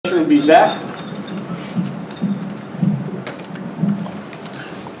question would be Zach.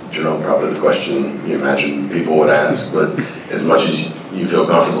 Jerome, probably the question you imagine people would ask, but as much as you feel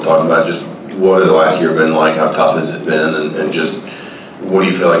comfortable talking about, just what has the last year been like? How tough has it been? And just what do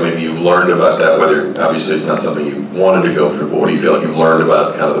you feel like maybe you've learned about that? Whether obviously it's not something you wanted to go through, but what do you feel like you've learned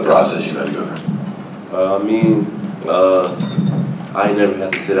about kind of the process you've had to go through? I ain't never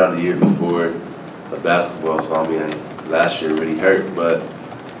had to sit out a year before a basketball, so I mean, last year really hurt, but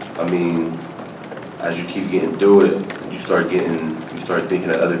I mean, as you keep getting through it, you start thinking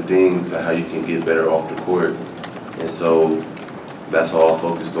of other things and how you can get better off the court, and so that's all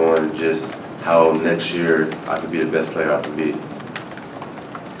focused on, just how next year I could be the best player I can be.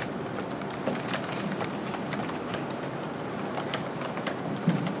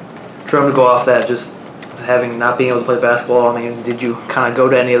 Jerome, to go off that, just not being able to play basketball, I mean, did you kind of go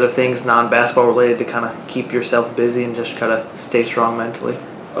to any other things non-basketball related to kind of keep yourself busy and just kind of stay strong mentally?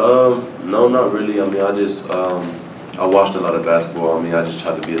 No, not really. I mean, I watched a lot of basketball. I mean, I just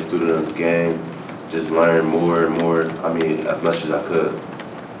tried to be a student of the game, just learn more and more, I mean, as much as I could.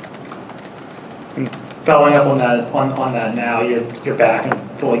 And following up on that now, you're back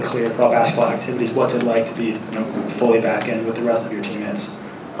and fully clear for all basketball activities. What's it like to be fully back in with the rest of your teammates?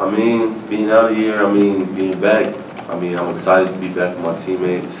 I mean, being out here, I mean, being back, I mean, I'm excited to be back with my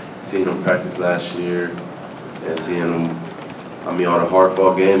teammates, seeing them practice last year, and seeing them, I mean, all the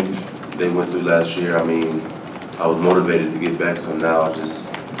hard-fought games they went through last year. I mean, I was motivated to get back, so now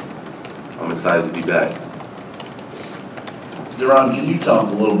I'm excited to be back. Jerome, can you talk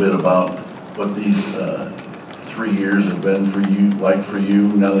a little bit about what these 3 years have been for you,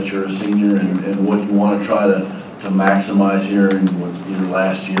 now that you're a senior, and what you want to try to maximize here in your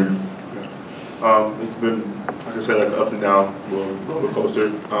last year? It's been, like I said, like an up and down roller coaster.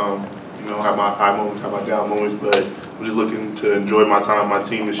 You know, have my high moments, have my down moments, but I'm just looking to enjoy my time with my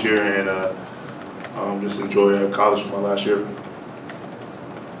team this year and just enjoy college for my last year.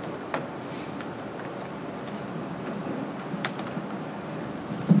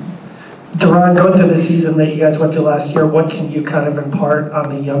 Jerome, going through the season that you guys went through last year, what can you kind of impart on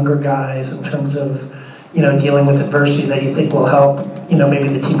the younger guys in terms of, dealing with adversity that you think will help, maybe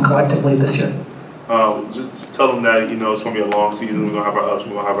the team collectively this year? Just tell them that, it's going to be a long season. We're going to have our ups,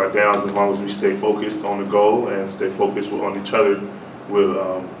 we're going to have our downs. As long as we stay focused on the goal and stay focused on each other,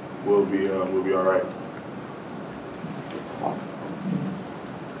 we'll be all right.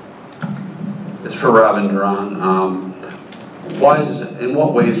 It's for Rob and Jerome. In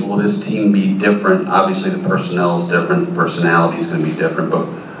what ways will this team be different? Obviously the personnel is different, the personality is going to be different, but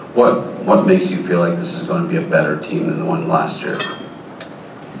what makes you feel like this is going to be a better team than the one last year?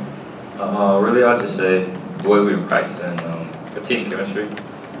 Really hard to say. The way we've been practicing, the team chemistry.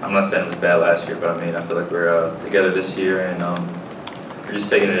 I'm not saying it was bad last year, but I mean, I feel like we're together this year, and we're just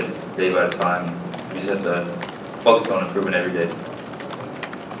taking it day by time. We just have to focus on improving every day.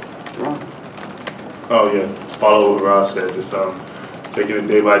 Oh yeah, follow what Rob said. Just taking it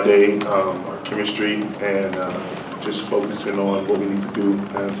day by day, our chemistry, and just focusing on what we need to do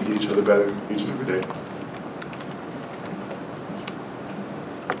to get each other better each and every day.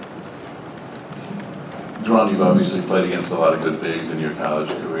 Jerome, you've obviously played against a lot of good bigs in your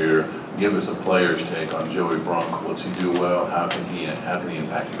college career. Give us a player's take on Joey Brunk. What's he do well? How can he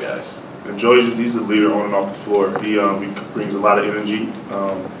impact you guys? And Joey, he's a leader on and off the floor. He brings a lot of energy.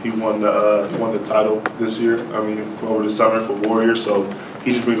 He won the title this year. I mean, over the summer for Warriors. So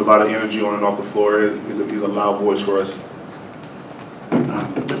he just brings a lot of energy on and off the floor. He's a loud voice for us.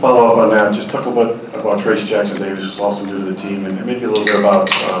 To follow up on that, just talk a little bit about Trace Jackson-Davis, who's also new to the team, and maybe a little bit about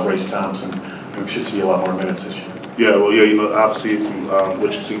Race Thompson. We should see a lot more minutes this year. Yeah, well, yeah, obviously from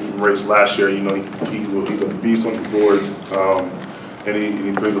what you've seen from Race last year, he's a beast on the boards, and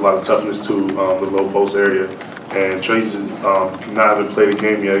he brings a lot of toughness to the low post area. And Trace is not having played a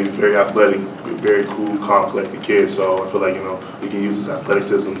game yet. He's very athletic, very cool, calm, collected kid. So I feel like we can use his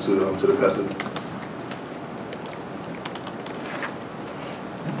athleticism to the best of it.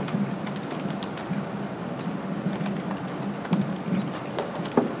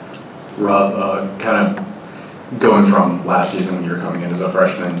 Rob, kind of going from last season when you were coming in as a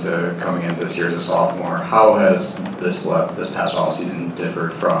freshman to coming in this year as a sophomore, how has this past offseason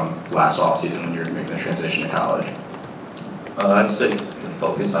differed from last offseason when you were making the transition to college? I'd say the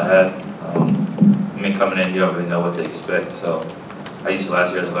focus I had. I mean, coming in, you don't really know what to expect, so I used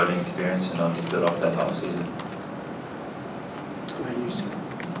last year as a learning experience, and just build off that offseason.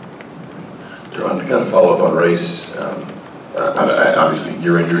 Jerome, to kind of follow up on Race, obviously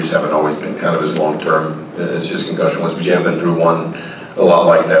your injuries haven't always been kind of as long-term as his concussion was, but you have been through one a lot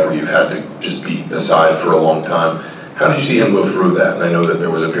like that where you've had to just be aside for a long time. How did you see him go through that? And I know that there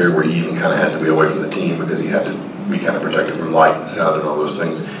was a period kind of had to be away from the team because he had to be kind of protected from light and sound and all those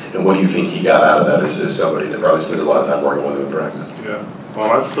things. And what do you think he got out of that as somebody that probably spends a lot of time working with him in practice? Yeah.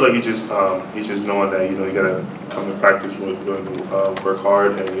 I feel like he's just knowing that, you know, you gotta come to practice with work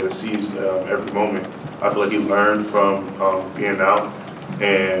hard, and you gotta seize every moment. I feel like he learned from being out,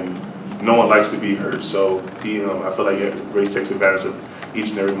 and no one likes to be hurt. So I feel like Race takes advantage of each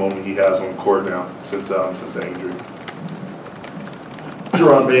and every moment he has on the court now since that injury.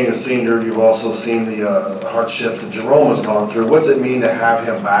 Jerome, being a senior, you've also seen the hardships that Jerome has gone through. What's it mean to have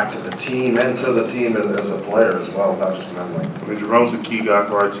him back to the team and to the team as a player as well, not just mentally? I mean, Jerome's a key guy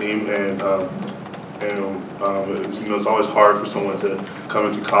for our team, and it's, you know, it's always hard for someone to come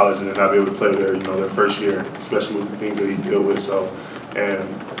into college and then not be able to play their first year, especially with the things that he dealt with. So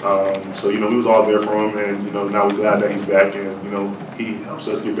you know, we was all there for him, and you know, now we're glad that he's back, and you know, he helps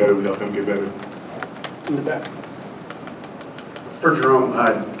us get better. We help him get better. In the back. For Jerome,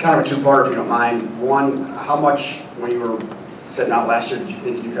 kind of a two-parter, if you don't mind. One, how much, when you were sitting out last year, did you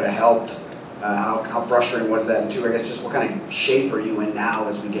think you could have helped? How frustrating was that? And two, I guess, just what kind of shape are you in now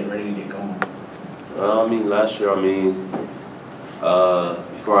as we get ready to get going? I mean, last year,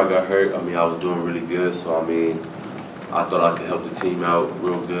 before I got hurt, I was doing really good. So, I thought I could help the team out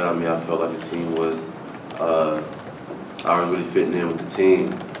real good. I felt like the team was, I was really fitting in with the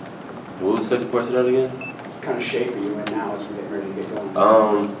team. What was the second part of that again? What kind of shape are you in now as we get ready to get going?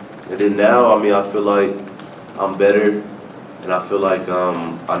 And then now, I feel like I'm better, and I feel like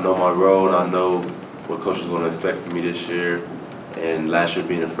I know my role, and I know what coach is going to expect from me this year. And last year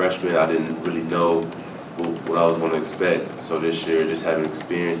being a freshman, I didn't really know what I was going to expect. So this year, just having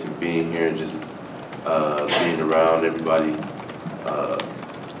experience and being here and just being around everybody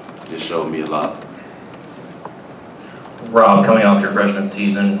just showed me a lot. Rob, coming off your freshman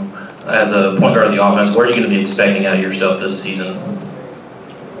season, as a point guard of the offense, what are you going to be expecting out of yourself this season?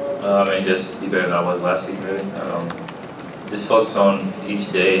 Just be better than I was last season, really. Just focus on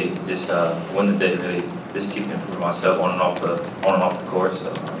each day, just win the day, really. Just keep improving myself on and off the court,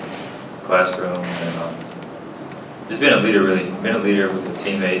 so classroom, and just being a leader, really. Being a leader with the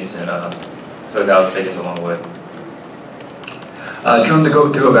teammates, and I feel like that'll take us a long way. Jerome, to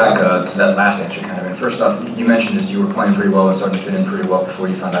go back to that last answer, kind of. And first off, you mentioned just you were playing pretty well and starting to fit in pretty well before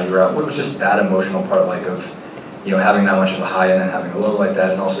you found out you were out. What was just that emotional part like of, you know, having that much of a high and then having a low like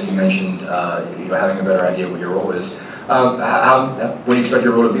that? And also, you mentioned you know, having a better idea what your role is. What do you expect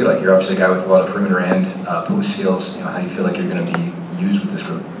your role to be like? You're obviously a guy with a lot of perimeter and post skills. You know, how do you feel like you're going to be used with this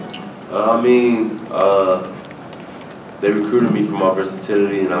group? They recruited me for my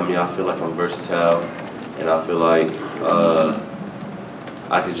versatility, and I feel like I'm versatile, and I feel like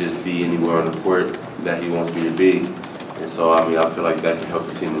I could just be anywhere on the court that he wants me to be. And so, I feel like that can help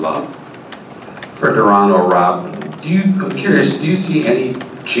the team a lot. For Daron or Rob, I'm curious, do you see any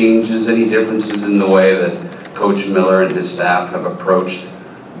changes, any differences in the way that Coach Miller and his staff have approached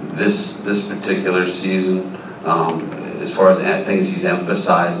this particular season, as far as things he's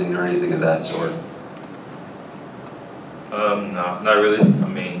emphasizing or anything of that sort? No, not really.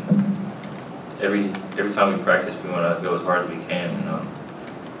 Every time we practice, we want to go as hard as we can, and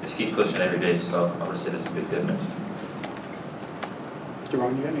just keep pushing every day. So I would say that's a big difference.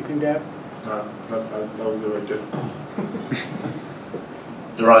 Jerome, you got anything to add? That was it right there.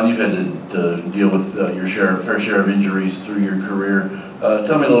 Daron, you've had to deal with your fair share of injuries through your career.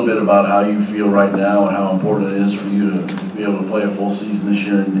 Tell me a little bit about how you feel right now and how important it is for you to be able to play a full season this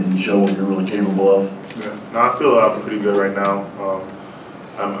year and show what you're really capable of. Yeah, no, I feel pretty good right now.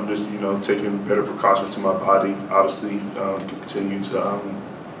 I'm just, you know, taking better precautions to my body. Obviously, continue to,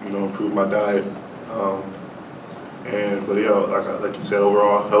 you know, improve my diet. But yeah, like you said,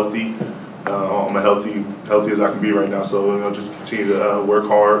 overall healthy. I'm healthy as I can be right now. So, you know, just continue to work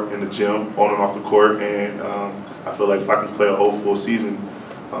hard in the gym, on and off the court, and I feel like if I can play a whole full season,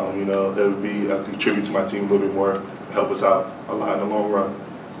 you know, that would be contribute to my team a little bit more, help us out a lot in the long run.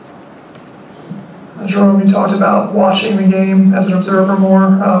 Jerome, you talked about watching the game as an observer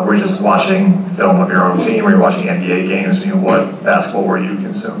more. Were you just watching film of your own team, or were you watching NBA games? I mean, what basketball were you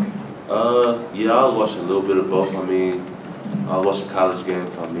consuming? Yeah, I was watching a little bit of both. I was watching college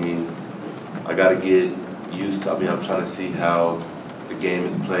games. I got to get used to, I'm trying to see how the game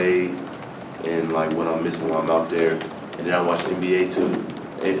is played and like what I'm missing while I'm out there. And then I watch NBA too.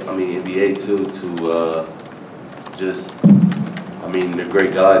 They're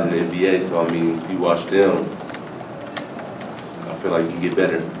great guys in the NBA, so if you watch them, I feel like you can get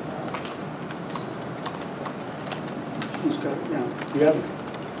better.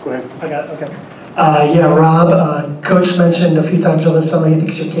 Go ahead. Okay. Yeah, Rob, Coach mentioned a few times over the summer he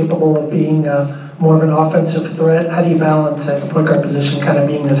thinks you're capable of being more of an offensive threat? How do you balance at the point guard position kind of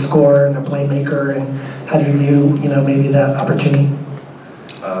being a scorer and a playmaker, and how do you view, maybe that opportunity?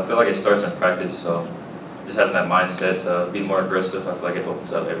 I feel like it starts in practice, so just having that mindset to be more aggressive, I feel like it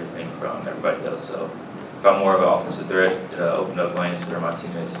opens up everything from everybody else. So if I'm more of an offensive threat, it opens up lanes for my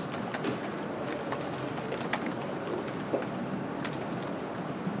teammates.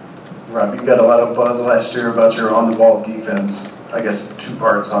 Rob, you got a lot of buzz last year about your on-the-ball defense. I guess 2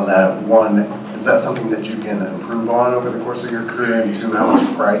 parts on that. 1, is that something that you can improve on over the course of your career? And 2, how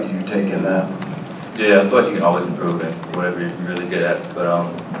much pride do you take in that? Yeah, I feel like you can always improve in whatever you're really good at. But I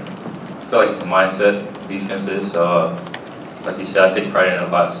feel like it's a mindset, defense is. So, like you said, I take pride in it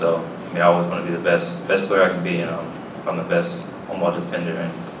a lot. So, I always want to be the best player I can be. And if I'm the best on-ball defender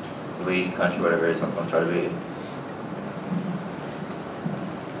in the league, country, whatever it is, I'm going to try to be it.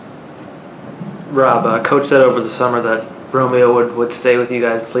 Rob, Coach said over the summer that Romeo would stay with you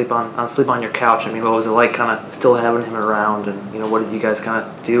guys, sleep on your couch. What was it like kind of still having him around, and what did you guys kind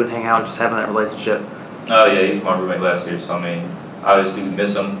of do and hang out and just having that relationship? Oh yeah, he was my roommate last year, so obviously we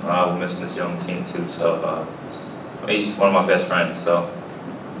miss him. We'll miss him this year on the team too. So he's one of my best friends. So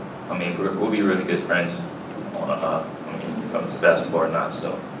we'll be really good friends on when it comes to basketball or not.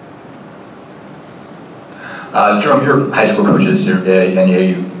 So. Jerome, you're high school coaches, and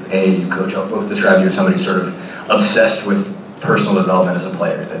you coach, both describe you as somebody sort of obsessed with personal development as a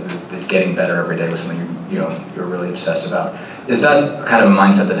player, that getting better every day was something you're really obsessed about. Is that kind of a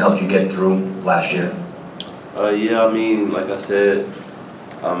mindset that helped you get through last year? Yeah, like I said,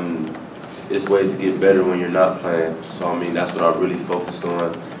 it's ways to get better when you're not playing. So that's what I really focused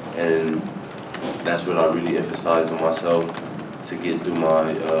on, and that's what I really emphasized on myself to get through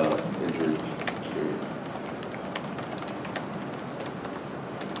my injury.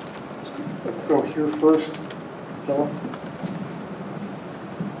 Go here first, Philip.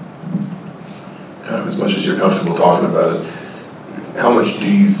 Kind of as much as you're comfortable talking about it, how much do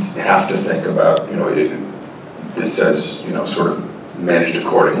you have to think about, this says, sort of managed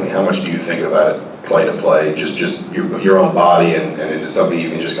accordingly. How much do you think about it play to play, just your own body, and is it something you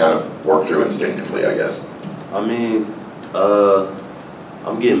can just kind of work through instinctively, I guess? I'm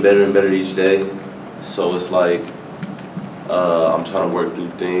getting better and better each day, so it's like I'm trying to work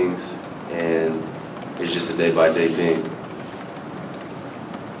through things, and it's just a day-by-day thing.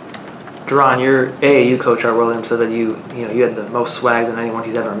 Duron, your AAU coach, Art Williams, said that you had the most swag than anyone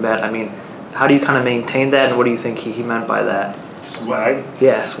he's ever met. How do you kind of maintain that, and what do you think he meant by that? Swag?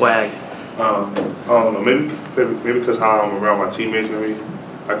 Yeah, swag. I don't know, maybe because how I'm around my teammates, maybe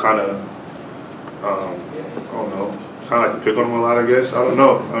I kind of, I don't know, kind of like to pick on them a lot, I guess. I don't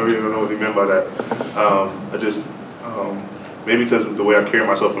know. I really don't know what he meant by that. Maybe because of the way I carry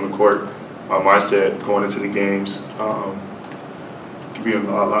myself on the court, my mindset going into the games, could be a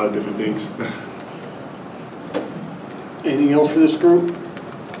lot of different things. Anything else for this group?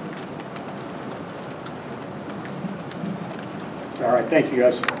 All right, thank you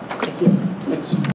guys. Thank you. Thanks.